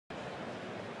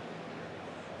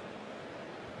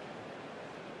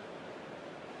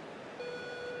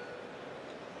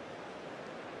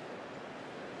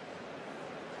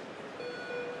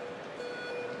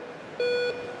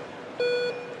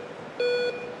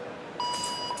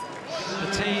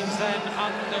then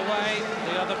underway.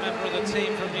 The other member of the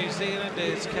team from New Zealand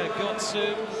is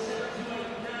Kagotsu.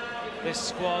 This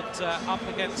squad up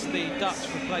against the Dutch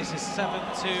for places 7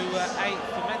 to 8.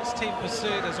 The men's team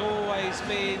pursuit has always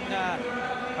been a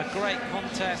great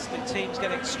contest. The team's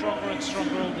getting stronger and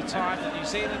stronger all the time. The New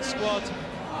Zealand squad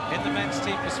in the men's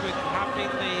team pursuit have been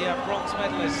the bronze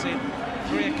medalists in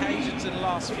 3 occasions in the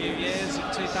last few years, in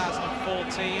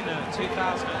 2014,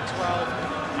 2012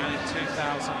 and in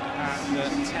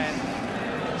 2010.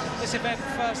 This event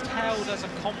first held as a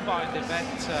combined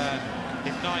event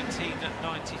in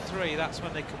 1993. That's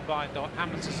when they combined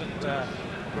amateurs and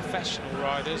professional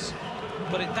riders.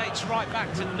 But it dates right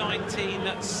back to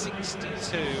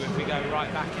 1962, if we go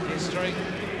right back in history.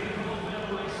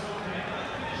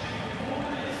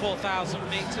 4,000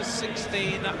 metres,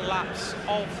 16 laps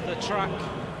of the track.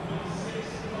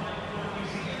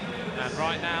 And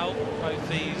right now, both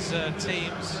these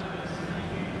teams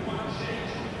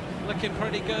looking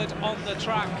pretty good on the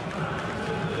track.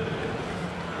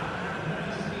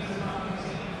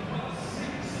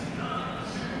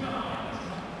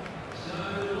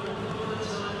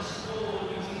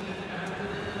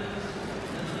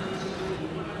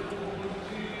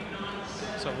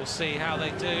 So we'll see how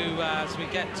they do as we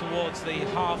get towards the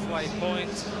halfway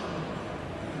point.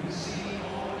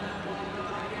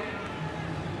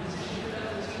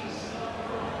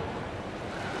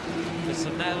 It's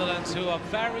the Netherlands who are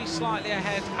very slightly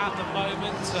ahead at the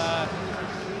moment.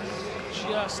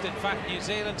 In fact, New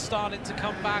Zealand started to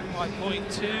come back by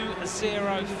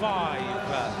 0.205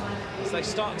 as they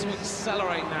start to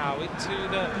accelerate now into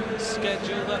the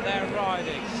schedule that they're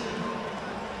riding.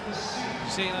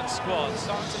 New Zealand squad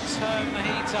starting to turn the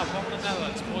heat up on the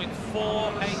Netherlands,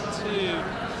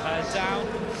 0.482 down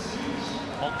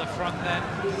on the front then.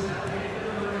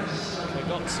 We've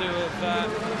got two of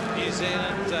New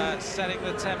Zealand setting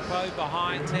the tempo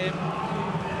behind him.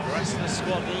 The rest of the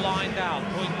squad lined out,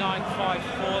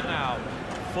 0.954 now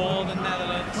for the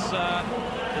Netherlands. The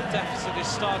deficit is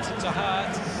starting to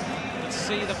hurt. You can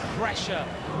see the pressure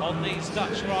on these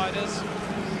Dutch riders.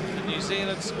 The New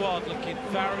Zealand squad looking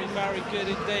very, very good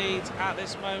indeed at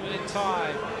this moment in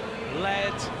time.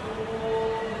 Led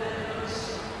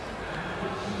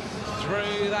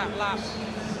through that lap.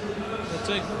 They're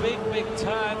doing big, big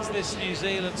turns, this New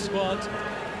Zealand squad.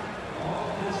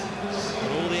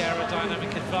 With all the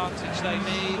aerodynamic advantage they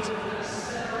need.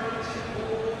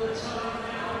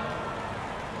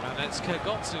 And it's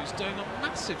Kagotsu who's doing a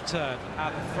massive turn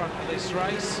at the front of this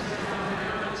race.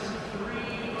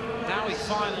 Now he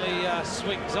finally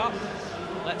swings up,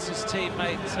 lets his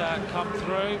teammate come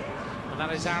through. And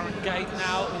that is Aaron Gate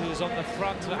now, who's on the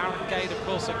front. Aaron Gate, of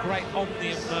course, a great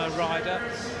Omnium rider.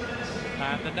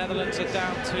 And the Netherlands are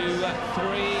down to 3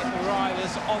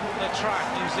 riders on the track.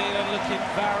 New Zealand looking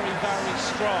very, very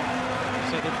strong.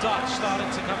 So the Dutch starting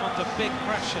to come under big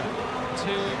pressure.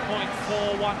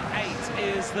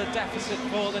 2.418 is the deficit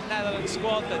for the Netherlands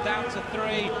squad. They're down to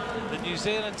 3. The New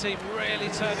Zealand team really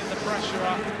turning the pressure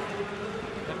up.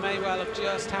 They may well have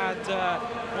just had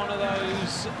one of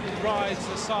those rides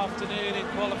this afternoon in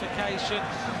qualification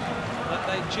that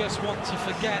they just want to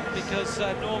forget, because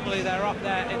normally they're up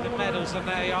there in the medals, and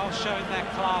they are showing their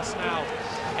class now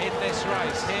in this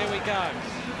race. Here we go.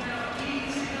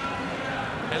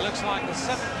 It looks like the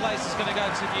 7th place is going to go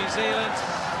to New Zealand.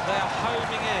 They are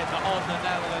homing in on the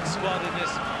Netherlands squad in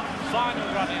this final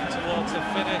run-in towards the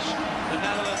finish. The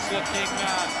Netherlands looking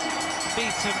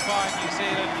beaten by New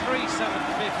Zealand,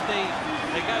 3.750.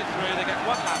 They go through, they get 1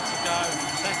 lap to go.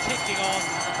 They're kicking on.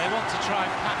 They want to try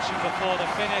and catch them before the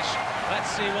finish.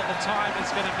 Let's see what the time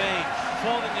is going to be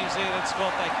for the New Zealand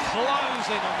squad. They're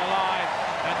closing on the line.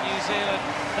 And New Zealand,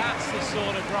 that's the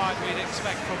sort of ride we'd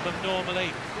expect from them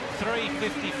normally.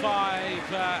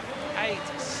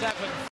 3.55.87.